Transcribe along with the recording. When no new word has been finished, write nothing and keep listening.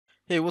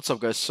Hey, what's up,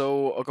 guys?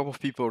 So, a couple of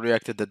people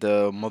reacted that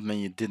the mod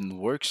menu didn't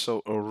work,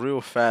 so a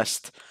real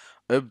fast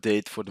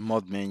update for the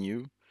mod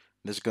menu.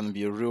 This is gonna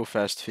be a real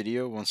fast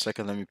video. One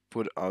second, let me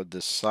put out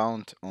the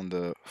sound on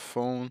the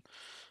phone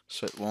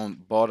so it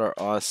won't bother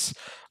us.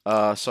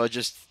 So I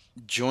just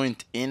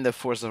joined in the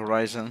Forza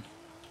Horizon.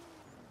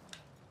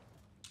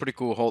 Pretty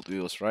cool Hot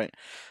Wheels, right?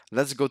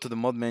 Let's go to the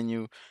mod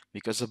menu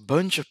because a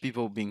bunch of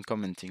people been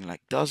commenting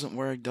like doesn't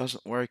work,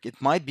 doesn't work.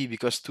 It might be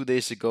because 2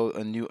 days ago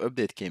a new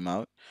update came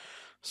out.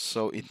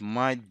 So it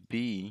might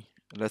be,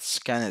 let's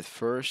scan it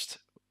first.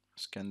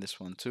 Scan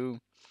this one too.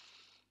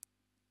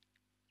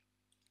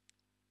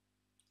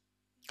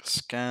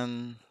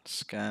 Scan.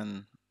 It's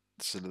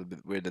a little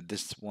bit weird that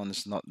this one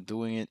is not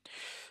doing it.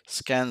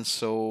 Scan,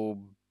 so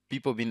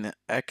people been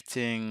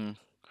acting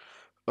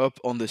up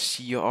on the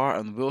CR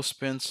and wheel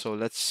spin. So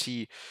let's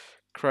see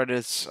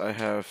credits. I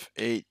have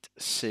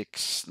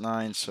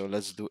 869. So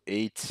let's do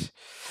 8.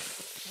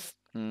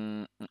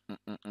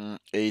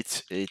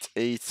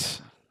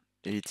 888.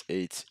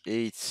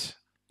 888.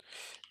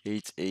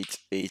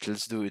 888.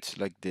 Let's do it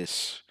like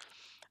this.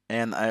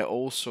 And I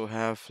also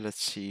have,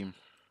 let's see,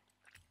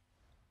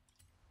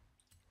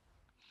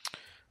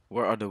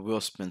 where are the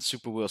wheel spins?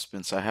 Super wheel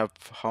spins. I have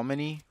how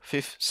many?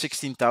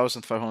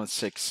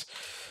 16,506.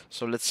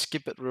 So let's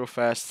skip it real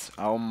fast.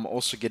 I'm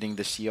also getting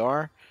the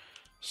CR.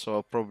 So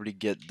I'll probably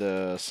get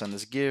the send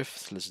as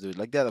gift. Let's do it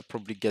like that. I'll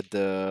probably get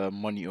the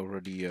money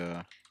already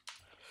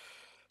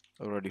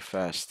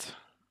fast.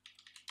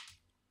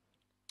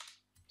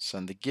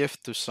 Send the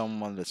gift to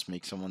someone. Let's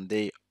make someone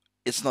day.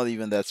 It's not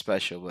even that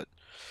special, but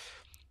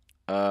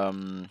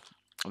um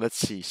let's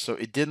see. So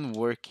it didn't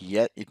work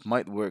yet. It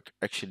might work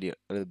actually a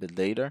little bit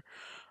later.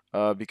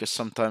 Because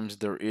sometimes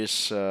there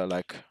is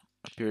like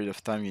a period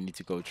of time you need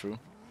to go through.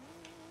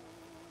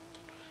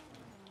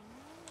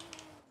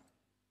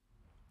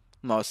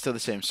 No, it's still the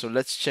same. So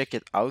let's check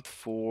it out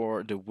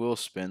for the wheel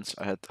spins.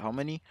 I had how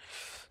many?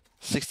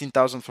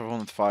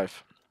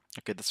 16,405.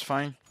 Okay, that's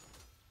fine.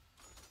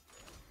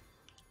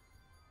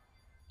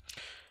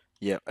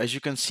 Yeah, as you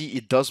can see,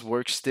 it does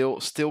work still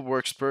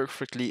works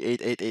perfectly.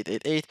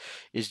 88888.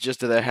 It's just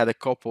that I had a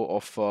couple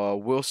of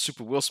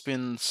super wheel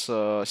spins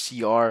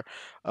CR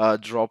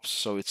drops,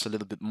 so it's a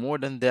little bit more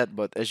than that.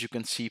 But as you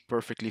can see,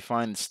 perfectly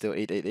fine. It's still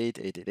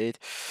 888.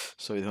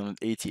 So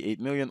 888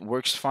 million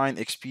works fine.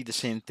 XP the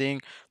same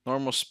thing.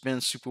 Normal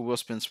spins, super wheel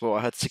spins. Well,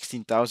 I had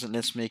 16,000.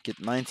 Let's make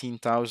it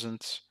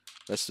 19,000.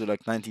 Let's do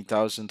like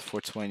 19,000 for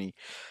 20.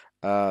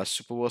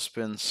 Super wheel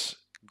spins.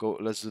 Go.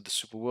 Let's do the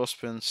super wheel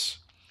spins.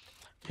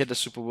 Hit the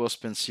super wheel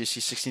spins. You see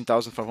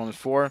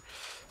 16,504.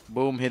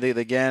 Boom, hit it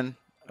again.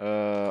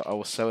 I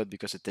will sell it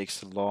because it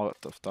takes a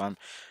lot of time.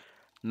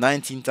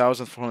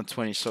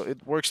 19,420. So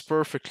it works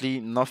perfectly.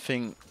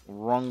 Nothing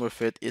wrong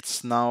with it.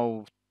 It's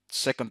now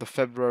 2nd of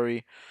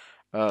February.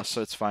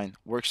 So it's fine.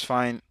 Works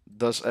fine.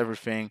 Does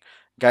everything.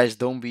 Guys,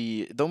 don't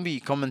be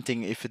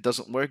commenting if it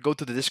doesn't work. Go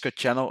to the Discord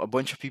channel. A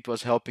bunch of people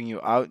is helping you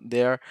out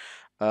there.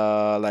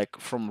 Like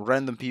from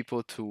random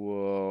people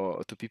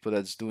to people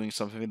that's doing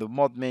something in the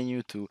mod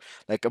menu to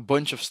like a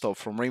bunch of stuff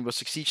from Rainbow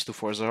Six Siege to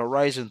Forza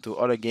Horizon to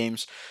other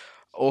games.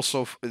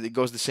 Also, it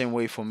goes the same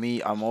way for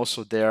me. I'm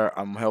also there.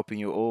 I'm helping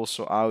you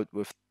also out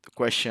with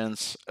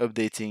questions,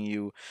 updating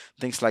you,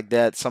 things like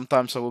that.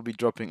 Sometimes I will be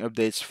dropping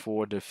updates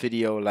for the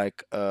video,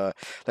 like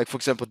for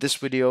example, this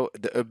video,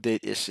 the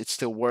update is it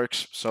still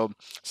works. So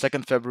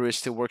 2nd February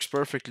still works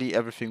perfectly.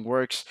 Everything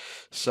works.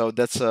 So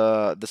that's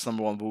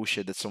number one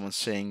bullshit that someone's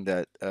saying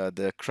that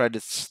the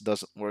credits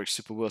doesn't work,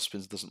 super wheel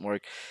spins doesn't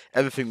work.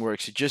 Everything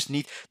works. You just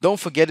need. Don't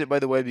forget it, by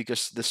the way,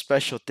 because the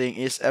special thing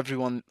is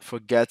everyone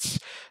forgets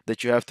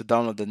that you have to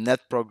download the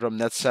net program,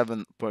 net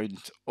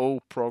 7.0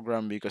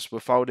 program, because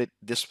without it,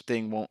 this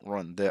thing won't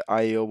run. The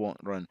IO won't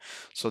run.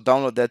 So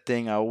download that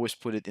thing. I always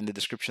put it in the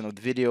description of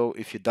the video.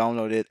 If you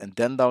download it and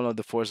then download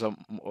the Forza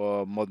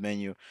mod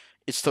menu,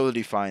 it's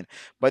totally fine.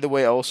 By the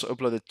way, I also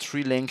uploaded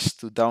 3 links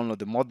to download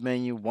the mod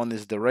menu. One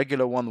is the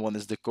regular one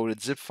is the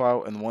coded zip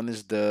file, and one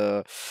is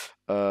the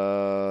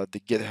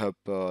GitHub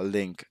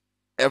link.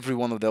 Every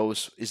one of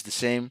those is the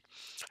same,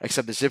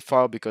 except the zip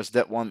file because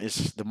that one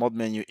is the mod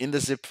menu in the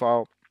zip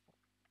file.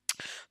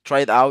 Try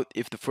it out.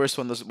 If the first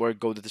one doesn't work,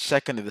 go to the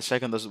second. If the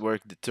second doesn't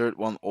work, the third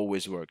one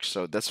always works.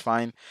 So that's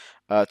fine.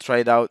 Try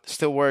it out.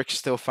 Still works,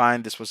 still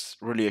fine. This was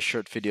really a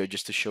short video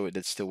just to show it that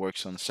it still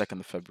works on the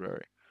 2nd of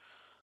February.